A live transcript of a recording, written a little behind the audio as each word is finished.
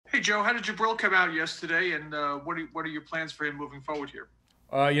Joe, how did Jabril come out yesterday, and what are your plans for him moving forward here?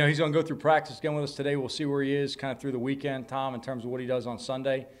 He's going to go through practice again with us today. We'll see where he is kind of through the weekend, Tom, in terms of what he does on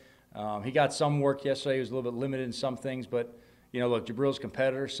Sunday. He got some work yesterday. He was a little bit limited in some things, but, look, Jabril's a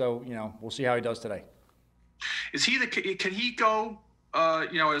competitor, so, we'll see how he does today. Can he go,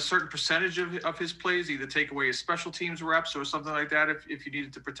 a certain percentage of his plays, either take away his special teams reps or something like that if you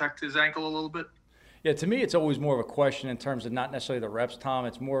needed to protect his ankle a little bit? Yeah, to me, it's always more of a question in terms of not necessarily the reps, Tom.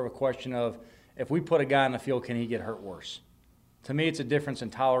 It's more of a question of if we put a guy on the field, can he get hurt worse? To me, it's a difference in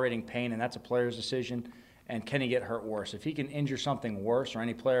tolerating pain, and that's a player's decision, and can he get hurt worse? If he can injure something worse, or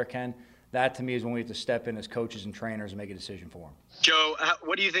any player can, that to me is when we have to step in as coaches and trainers and make a decision for him. Joe,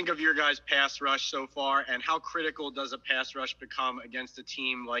 what do you think of your guys' pass rush so far, and how critical does a pass rush become against a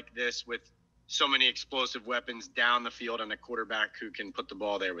team like this with so many explosive weapons down the field and a quarterback who can put the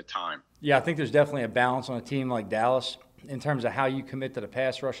ball there with time? Yeah, I think there's definitely a balance on a team like Dallas in terms of how you commit to the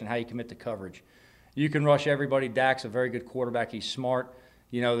pass rush and how you commit to coverage. You can rush everybody. Dak's a very good quarterback. He's smart.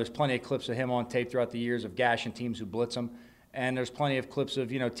 There's plenty of clips of him on tape throughout the years of gashing teams who blitz him. And there's plenty of clips of,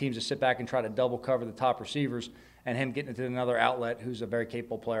 teams that sit back and try to double cover the top receivers and him getting into another outlet who's a very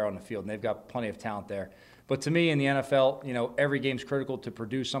capable player on the field. And they've got plenty of talent there. But to me, in the NFL, every game's critical to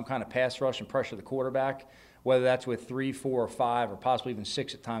produce some kind of pass rush and pressure the quarterback, whether that's with 3, 4, or 5, or possibly even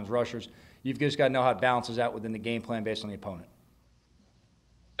 6 at times rushers. You've just got to know how it balances out within the game plan based on the opponent.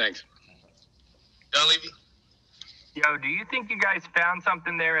 Thanks. Don Levy? Yo, do you think you guys found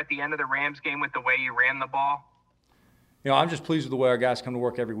something there at the end of the Rams game with the way you ran the ball? I'm just pleased with the way our guys come to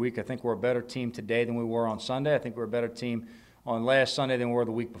work every week. I think we're a better team today than we were on Sunday. I think we're a better team on last Sunday than we were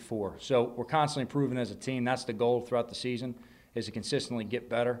the week before. So we're constantly improving as a team. That's the goal throughout the season, is to consistently get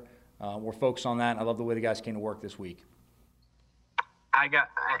better. We're focused on that, and I love the way the guys came to work this week.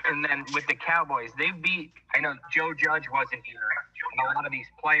 And then with the Cowboys, I know Joe Judge wasn't here, and a lot of these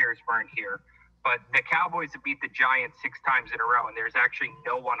players weren't here, but the Cowboys have beat the Giants 6 times in a row, and there's actually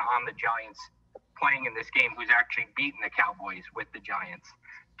no one on the Giants playing in this game who's actually beaten the Cowboys with the Giants.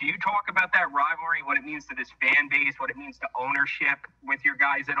 Do you talk about that rivalry, what it means to this fan base, what it means to ownership with your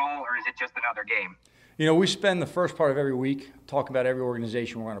guys at all, or is it just another game? We spend the first part of every week talking about every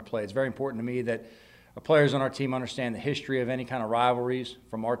organization we're going to play. It's very important to me that our players on our team understand the history of any kind of rivalries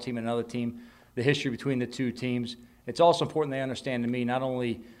from our team and another team, the history between the two teams. It's also important they understand to me not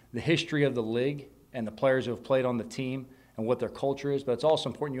only the history of the league and the players who have played on the team and what their culture is, but it's also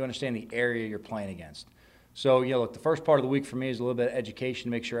important you understand the area you're playing against. So, look, the first part of the week for me is a little bit of education to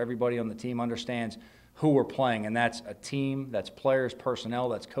make sure everybody on the team understands who we're playing, and that's a team, that's players, personnel,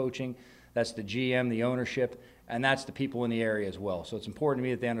 that's coaching, that's the GM, the ownership, and that's the people in the area as well. So it's important to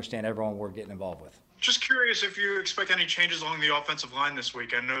me that they understand everyone we're getting involved with. Just curious if you expect any changes along the offensive line this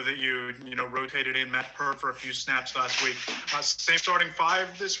week. I know that you rotated in Matt Purr for a few snaps last week. Same starting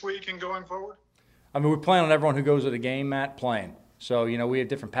 5 this week and going forward? We plan on everyone who goes to the game, Matt, playing. So, we have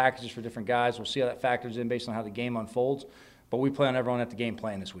different packages for different guys. We'll see how that factors in based on how the game unfolds. But we plan on everyone at the game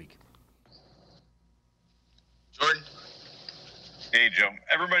playing this week. Jordan? Hey, Joe.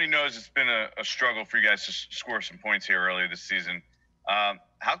 Everybody knows it's been a struggle for you guys to score some points here earlier this season.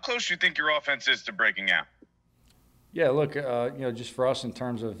 How close do you think your offense is to breaking out? Yeah, look, just for us in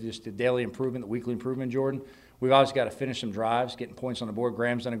terms of just the daily improvement, the weekly improvement, Jordan, we've obviously got to finish some drives, getting points on the board.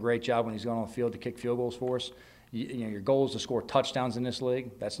 Graham's done a great job when he's gone on the field to kick field goals for us. Your goal is to score touchdowns in this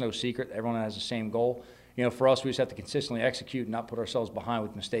league. That's no secret. Everyone has the same goal. For us, we just have to consistently execute and not put ourselves behind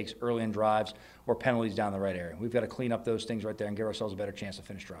with mistakes early in drives or penalties down the right area. We've got to clean up those things right there and give ourselves a better chance to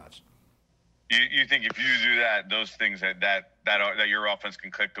finish drives. You think if you do that, those things that your offense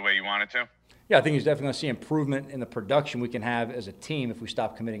can click the way you want it to? Yeah, I think he's definitely going to see improvement in the production we can have as a team if we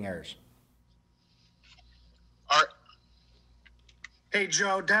stop committing errors. Art? Hey,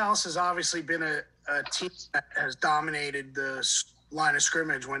 Joe, Dallas has obviously been a team that has dominated the line of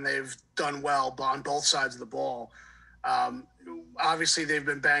scrimmage when they've done well on both sides of the ball. Obviously, they've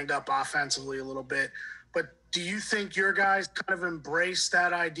been banged up offensively a little bit. But do you think your guys kind of embrace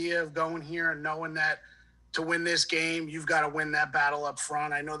that idea of going here and knowing that to win this game, you've got to win that battle up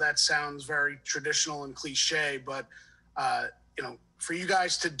front? I know that sounds very traditional and cliche, but, for you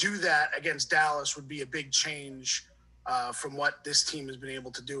guys to do that against Dallas would be a big change from what this team has been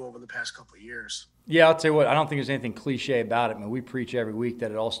able to do over the past couple of years. Yeah, I'll tell you what, I don't think there's anything cliche about it. We preach every week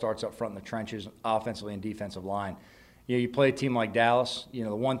that it all starts up front in the trenches, offensively and defensive line. You play a team like Dallas, the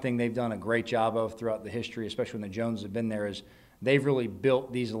one thing they've done a great job of throughout the history, especially when the Joneses have been there, is they've really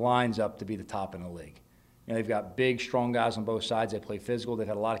built these lines up to be the top in the league. They've got big, strong guys on both sides. They play physical. They've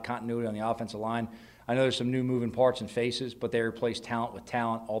had a lot of continuity on the offensive line. I know there's some new moving parts and faces, but they replace talent with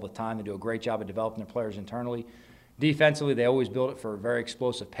talent all the time. They do a great job of developing their players internally. Defensively, they always build it for very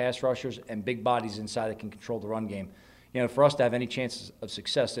explosive pass rushers and big bodies inside that can control the run game. You know, for us to have any chances of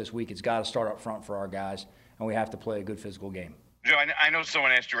success this week, it's got to start up front for our guys, and we have to play a good physical game. Joe, I know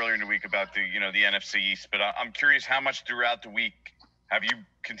someone asked you earlier in the week about the NFC East, but I'm curious how much throughout the week have you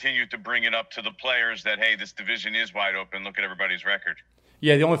continued to bring it up to the players that, hey, this division is wide open. Look at everybody's record.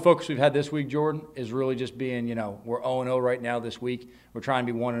 Yeah, the only focus we've had this week, Jordan, is really just being, we're 0-0 right now this week. We're trying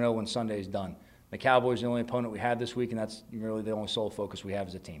to be 1-0 when Sunday's done. The Cowboys are the only opponent we have this week, and that's really the only sole focus we have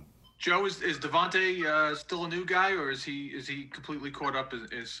as a team. Joe, is Devontae still a new guy, or is he completely caught up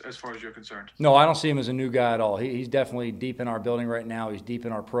as far as you're concerned? No, I don't see him as a new guy at all. He's definitely deep in our building right now. He's deep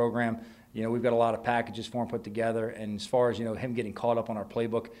in our program. We've got a lot of packages for him put together. And as far as, him getting caught up on our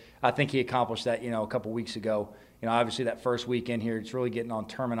playbook, I think he accomplished that, a couple weeks ago. Obviously that first week in here, it's really getting on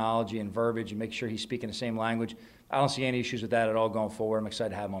terminology and verbiage and make sure he's speaking the same language. I don't see any issues with that at all going forward. I'm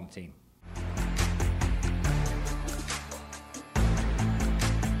excited to have him on the team.